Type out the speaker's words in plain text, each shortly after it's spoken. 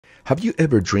Have you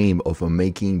ever dreamed of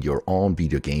making your own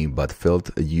video game but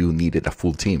felt you needed a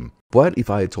full team? What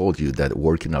if I told you that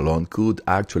working alone could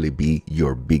actually be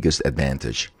your biggest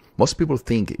advantage? Most people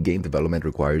think game development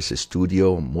requires a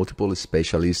studio, multiple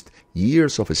specialists,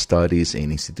 years of studies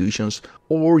in institutions,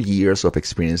 or years of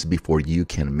experience before you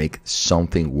can make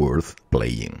something worth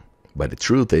playing. But the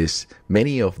truth is,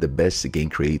 many of the best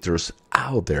game creators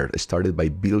out there started by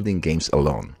building games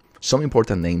alone. Some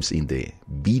important names in the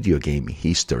video game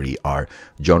history are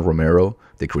John Romero,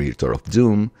 the creator of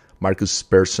Doom, Marcus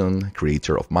Persson,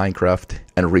 creator of Minecraft,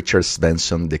 and Richard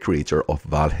Svensson, the creator of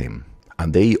Valheim.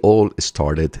 And they all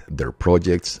started their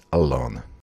projects alone.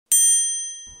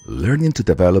 Learning to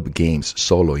develop games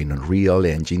solo in Unreal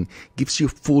Engine gives you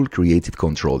full creative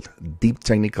control, deep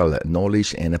technical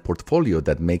knowledge, and a portfolio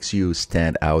that makes you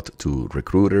stand out to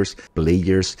recruiters,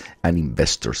 players, and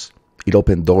investors. It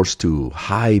opens doors to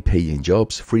high-paying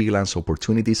jobs, freelance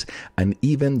opportunities, and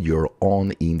even your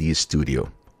own indie studio.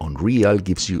 Unreal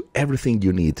gives you everything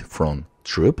you need, from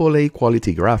AAA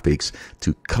quality graphics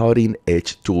to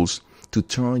cutting-edge tools to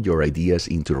turn your ideas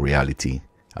into reality.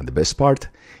 And the best part,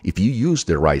 if you use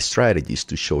the right strategies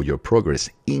to show your progress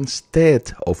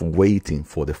instead of waiting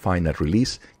for the final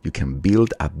release, you can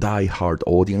build a die-hard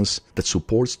audience that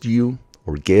supports you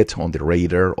or get on the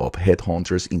radar of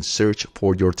headhunters in search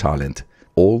for your talent,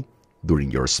 all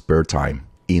during your spare time.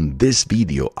 In this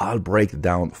video, I'll break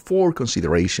down 4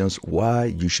 considerations why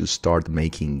you should start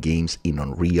making games in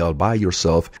Unreal by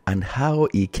yourself and how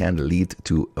it can lead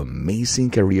to amazing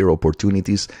career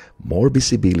opportunities, more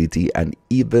visibility, and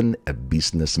even a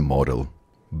business model.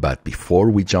 But before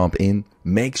we jump in,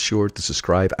 make sure to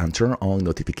subscribe and turn on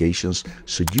notifications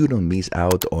so you don't miss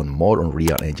out on more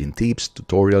Unreal Engine tips,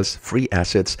 tutorials, free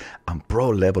assets, and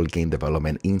pro-level game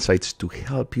development insights to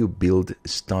help you build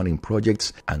stunning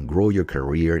projects and grow your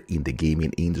career in the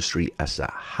gaming industry as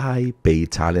a high-paid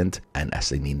talent and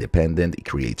as an independent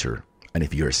creator. And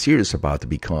if you're serious about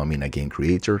becoming a game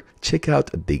creator, check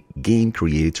out the Game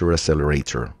Creator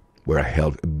Accelerator, where I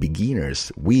help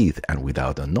beginners with and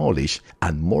without the knowledge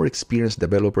and more experienced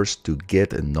developers to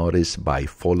get noticed by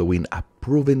following a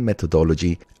proven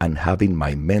methodology and having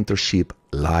my mentorship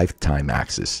lifetime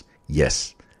access.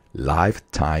 Yes,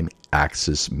 lifetime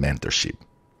access mentorship.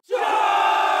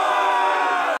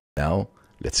 Now,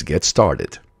 let's get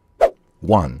started.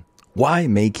 1. Why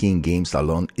making games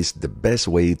alone is the best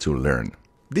way to learn.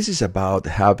 This is about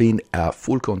having a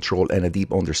full control and a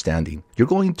deep understanding. You're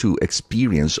going to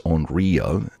experience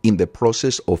Unreal in the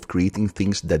process of creating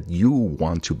things that you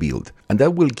want to build. And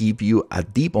that will give you a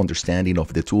deep understanding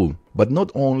of the tool. But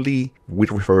not only we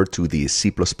refer to the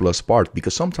C++ part,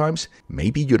 because sometimes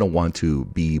maybe you don't want to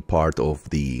be part of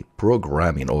the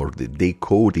programming or the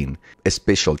decoding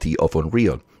specialty of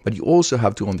Unreal. But you also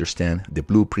have to understand the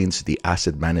blueprints, the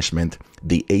asset management,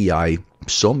 the AI,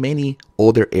 so many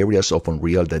other areas of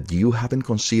Unreal that you haven't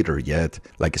considered yet,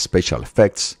 like special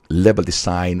effects, level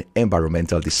design,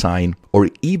 environmental design, or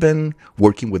even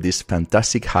working with these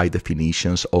fantastic high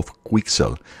definitions of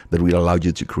Quixel that will allow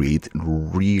you to create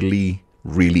really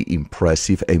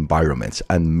impressive environments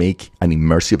and make an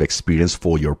immersive experience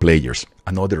for your players.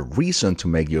 Another reason to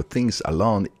make your things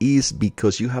alone is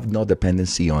because you have no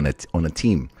dependency on a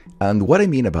team. And what I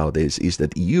mean about this is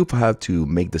that you have to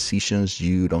make decisions.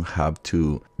 You don't have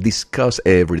to discuss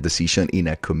every decision in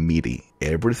a committee.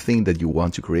 Everything that you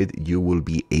want to create, you will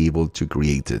be able to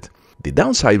create it. The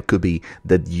downside could be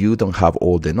that you don't have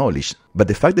all the knowledge, but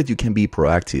the fact that you can be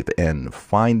proactive and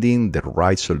finding the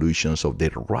right solutions or the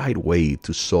right way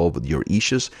to solve your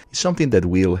issues is something that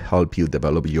will help you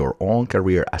develop your own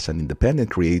career as an independent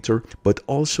creator, but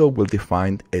also will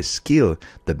define a skill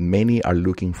that many are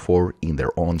looking for in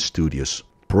their own studios.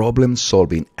 Problem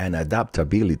solving and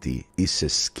adaptability is a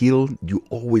skill you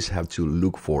always have to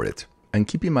look for it. And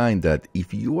keep in mind that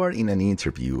if you are in an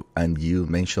interview and you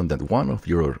mention that one of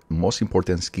your most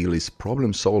important skills is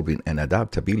problem solving and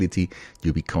adaptability,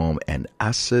 you become an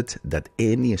asset that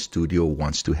any studio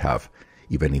wants to have,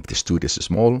 even if the studio is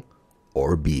small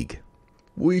or big.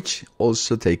 Which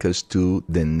also takes us to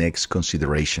the next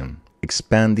consideration: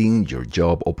 expanding your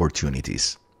job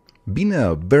opportunities. Being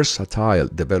a versatile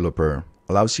developer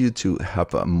allows you to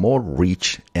have more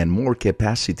reach and more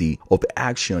capacity of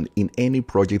action in any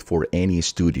project for any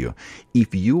studio.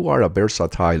 If you are a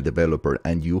versatile developer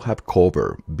and you have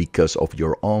covered, because of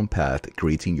your own path,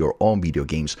 creating your own video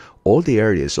games, all the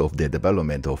areas of the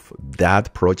development of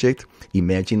that project,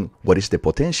 imagine what is the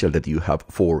potential that you have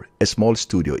for a small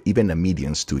studio, even a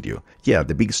medium studio. Yeah,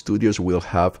 the big studios will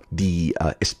have the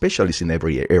specialists in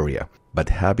every area, but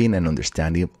having an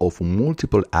understanding of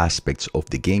multiple aspects of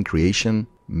the game creation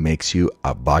makes you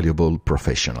a valuable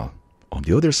professional. On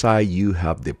the other side, you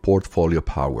have the portfolio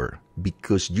power.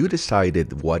 Because you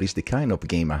decided what is the kind of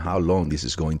game and how long this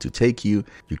is going to take you,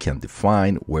 you can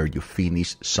define where you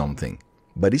finish something.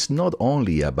 But it's not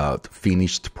only about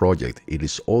finished project, it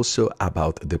is also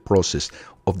about the process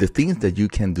of the things that you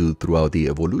can do throughout the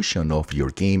evolution of your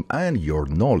game and your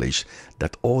knowledge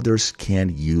that others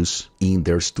can use in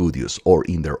their studios or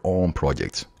in their own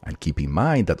projects. And keep in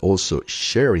mind that also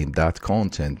sharing that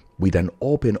content with an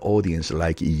open audience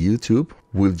like YouTube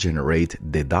will generate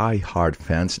the die-hard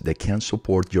fans that can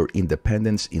support your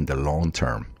independence in the long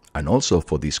term. And also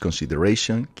for this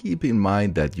consideration, keep in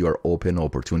mind that you are open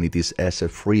opportunities as a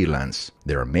freelance.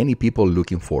 There are many people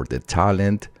looking for the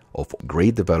talent of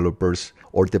great developers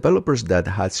or developers that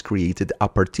has created a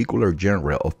particular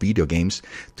genre of video games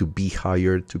to be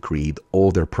hired to create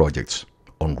other projects.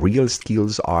 Unreal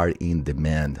skills are in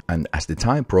demand, and as the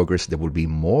time progresses, there will be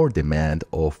more demand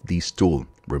of this tool.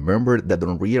 Remember that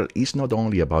Unreal is not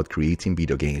only about creating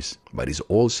video games, but it's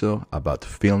also about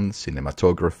film,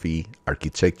 cinematography,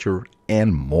 architecture,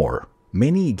 and more.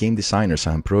 Many game designers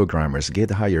and programmers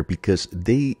get hired because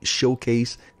they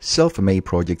showcase self-made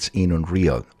projects in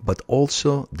Unreal, but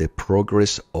also the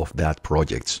progress of that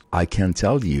project. I can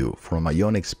tell you from my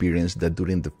own experience that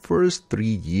during the first 3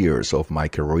 years of my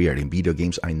career in video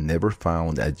games, I never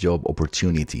found a job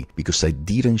opportunity because I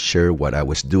didn't share what I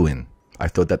was doing. I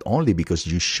thought that only because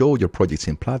you show your projects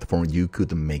in platform, you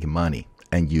could make money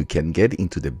and you can get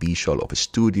into the visual of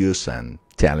studios and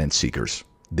talent seekers.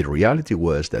 The reality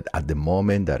was that at the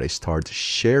moment that I started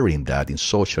sharing that in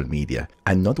social media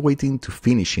and not waiting to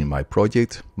finish in my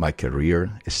project, my career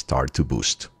started to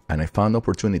boost. And I found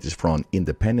opportunities from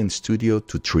independent studio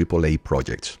to AAA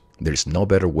projects. There is no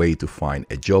better way to find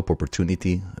a job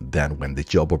opportunity than when the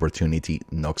job opportunity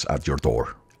knocks at your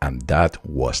door. And that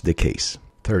was the case.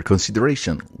 Third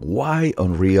consideration, why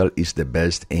Unreal is the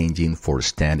best engine for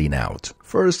standing out.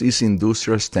 First is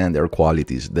industrial standard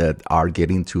qualities that are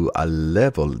getting to a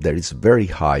level that is very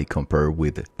high compared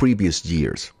with previous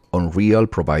years. Unreal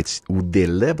provides the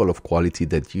level of quality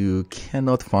that you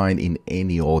cannot find in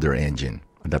any other engine.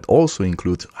 That also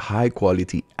includes high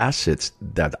quality assets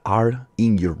that are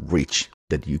in your reach,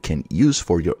 that you can use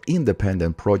for your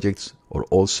independent projects or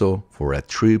also for a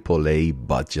AAA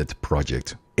budget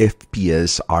project.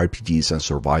 FPS, RPGs, and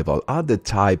survival are the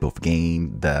type of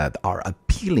game that are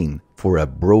appealing for a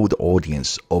broad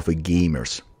audience of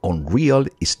gamers. Unreal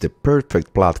is the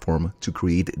perfect platform to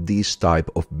create this type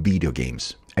of video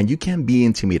games. And you can be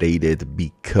intimidated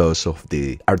because of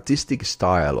the artistic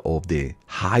style of the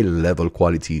high level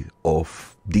quality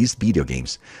of these video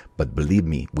games. But believe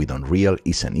me, with Unreal,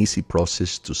 it's an easy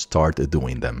process to start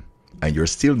doing them. And you're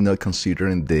still not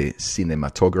considering the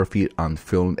cinematography and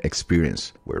film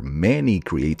experience, where many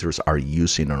creators are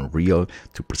using Unreal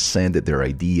to present their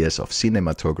ideas of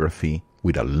cinematography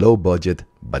with a low budget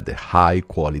but the high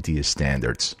quality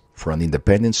standards. From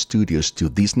independent studios to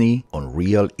Disney,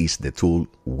 Unreal is the tool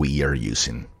we are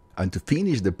using. And to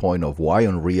finish the point of why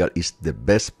Unreal is the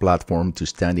best platform to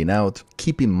standing out,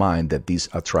 keep in mind that this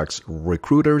attracts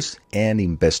recruiters and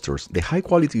investors. The high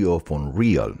quality of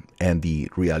Unreal and the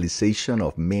realization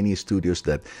of many studios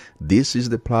that this is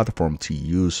the platform to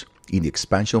use in the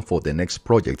expansion for the next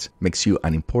project makes you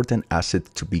an important asset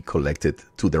to be collected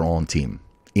to their own team.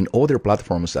 In other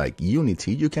platforms like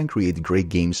Unity, you can create great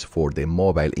games for the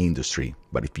mobile industry.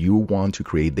 But if you want to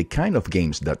create the kind of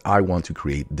games that I want to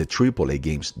create, the AAA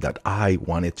games that I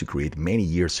wanted to create many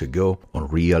years ago,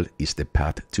 Unreal is the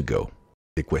path to go.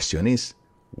 The question is,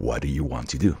 what do you want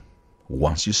to do?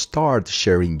 Once you start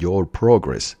sharing your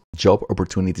progress, job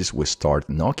opportunities will start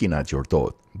knocking at your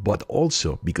door. But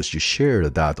also, because you share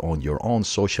that on your own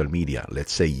social media,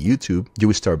 let's say YouTube, you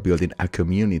will start building a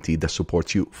community that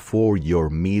supports you for your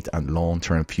mid and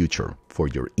long-term future, for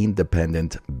your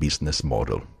independent business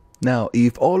model. Now,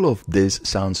 if all of this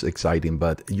sounds exciting,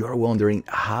 but you're wondering,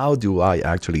 how do I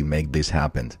actually make this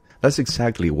happen? That's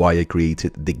exactly why I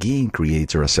created the Game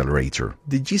Creator Accelerator.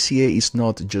 The GCA is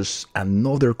not just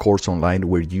another course online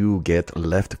where you get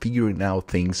left figuring out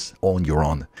things on your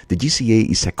own. The GCA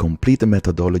is a complete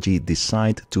methodology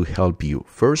designed to help you,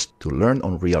 first, to learn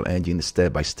Unreal Engine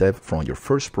step by step from your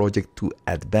first project to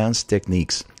advanced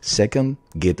techniques. Second,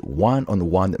 get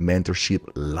one-on-one mentorship,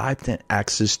 lifetime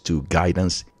access to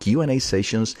guidance, Q&A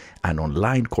sessions, and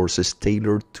online courses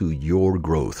tailored to your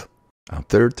growth. And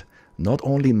third, not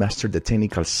only master the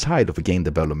technical side of game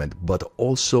development, but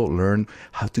also learn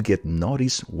how to get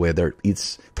noticed, whether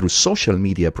it's through social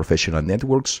media professional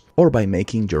networks or by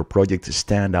making your project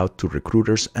stand out to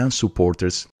recruiters and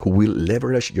supporters who will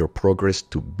leverage your progress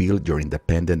to build your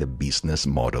independent business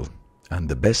model. And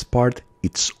the best part,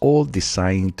 it's all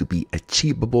designed to be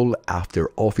achievable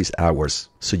after office hours,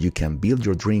 so you can build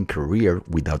your dream career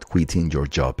without quitting your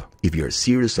job. If you're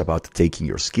serious about taking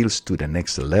your skills to the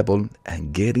next level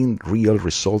and getting real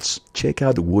results, check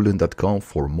out woolen.com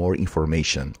for more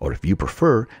information. Or if you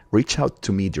prefer, reach out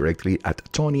to me directly at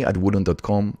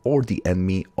tony@woolen.com or DM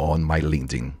me on my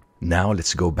LinkedIn. Now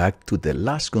let's go back to the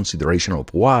last consideration of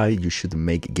why you should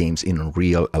make games in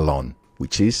Unreal alone,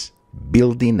 which is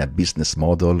building a business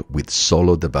model with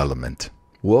solo development.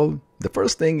 Well, the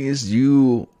first thing is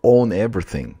you own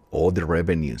everything, all the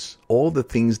revenues, all the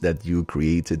things that you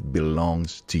created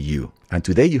belongs to you. And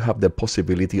today you have the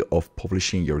possibility of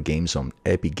publishing your games on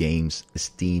Epic Games,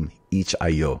 Steam,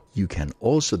 itch.io. You can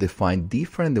also define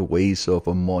different ways of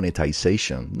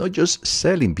monetization, not just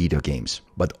selling video games,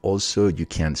 but also you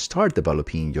can start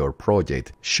developing your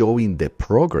project, showing the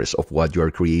progress of what you are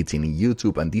creating in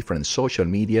YouTube and different social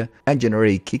media, and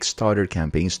generate Kickstarter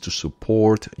campaigns to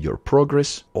support your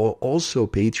progress, or also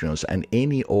Patreons and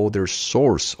any other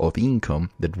source of income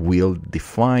that will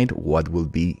define what will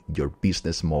be your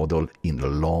business model in the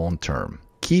long term.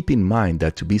 Keep in mind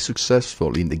that to be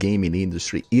successful in the gaming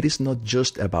industry, it is not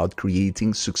just about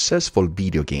creating successful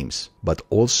video games, but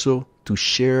also to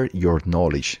share your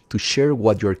knowledge, to share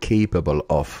what you're capable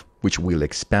of, which will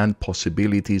expand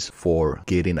possibilities for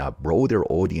getting a broader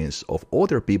audience of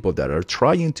other people that are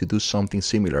trying to do something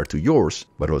similar to yours,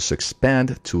 but also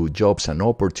expand to jobs and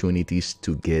opportunities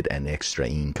to get an extra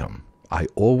income. I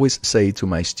always say to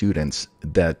my students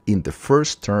that in the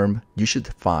first term, you should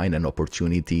find an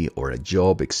opportunity or a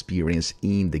job experience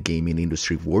in the gaming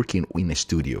industry working in a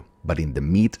studio. But in the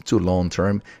mid to long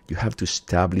term, you have to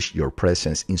establish your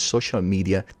presence in social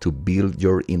media to build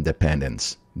your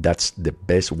independence. That's the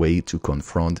best way to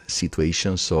confront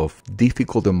situations of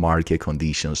difficult market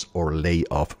conditions or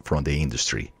layoff from the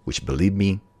industry, which, believe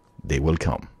me, they will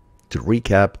come. To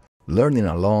recap, learning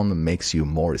alone makes you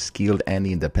more skilled and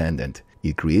independent.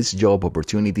 It creates job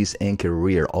opportunities and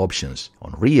career options.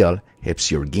 Unreal helps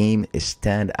your game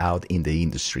stand out in the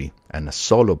industry, and a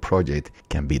solo project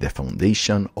can be the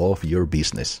foundation of your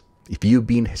business. If you've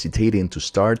been hesitating to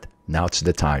start, now's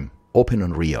the time. Open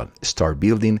Unreal, start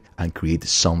building, and create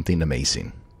something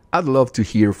amazing. I'd love to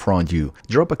hear from you.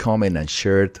 Drop a comment and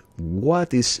share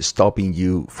what is stopping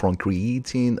you from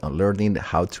creating and learning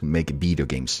how to make video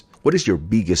games. What is your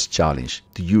biggest challenge?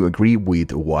 Do you agree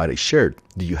with what I shared?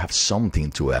 Do you have something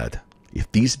to add?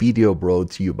 If this video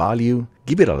brought you value,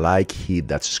 give it a like, hit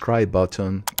that subscribe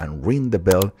button, and ring the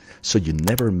bell so you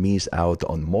never miss out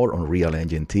on more Unreal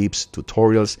Engine tips,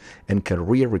 tutorials, and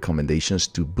career recommendations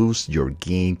to boost your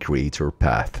game creator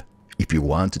path. If you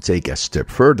want to take a step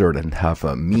further and have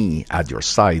me at your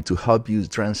side to help you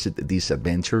transit this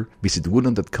adventure, visit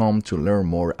woolen.com to learn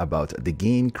more about the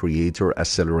Game Creator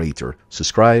Accelerator.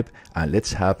 Subscribe and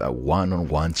let's have a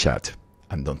one-on-one chat.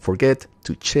 And don't forget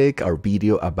to check our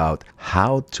video about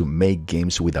how to make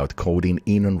games without coding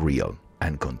in Unreal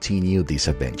and continue this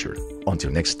adventure. Until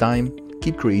next time,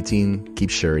 keep creating, keep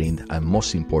sharing, and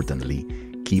most importantly,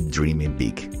 keep dreaming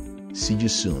big. See you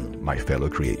soon, my fellow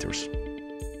creators.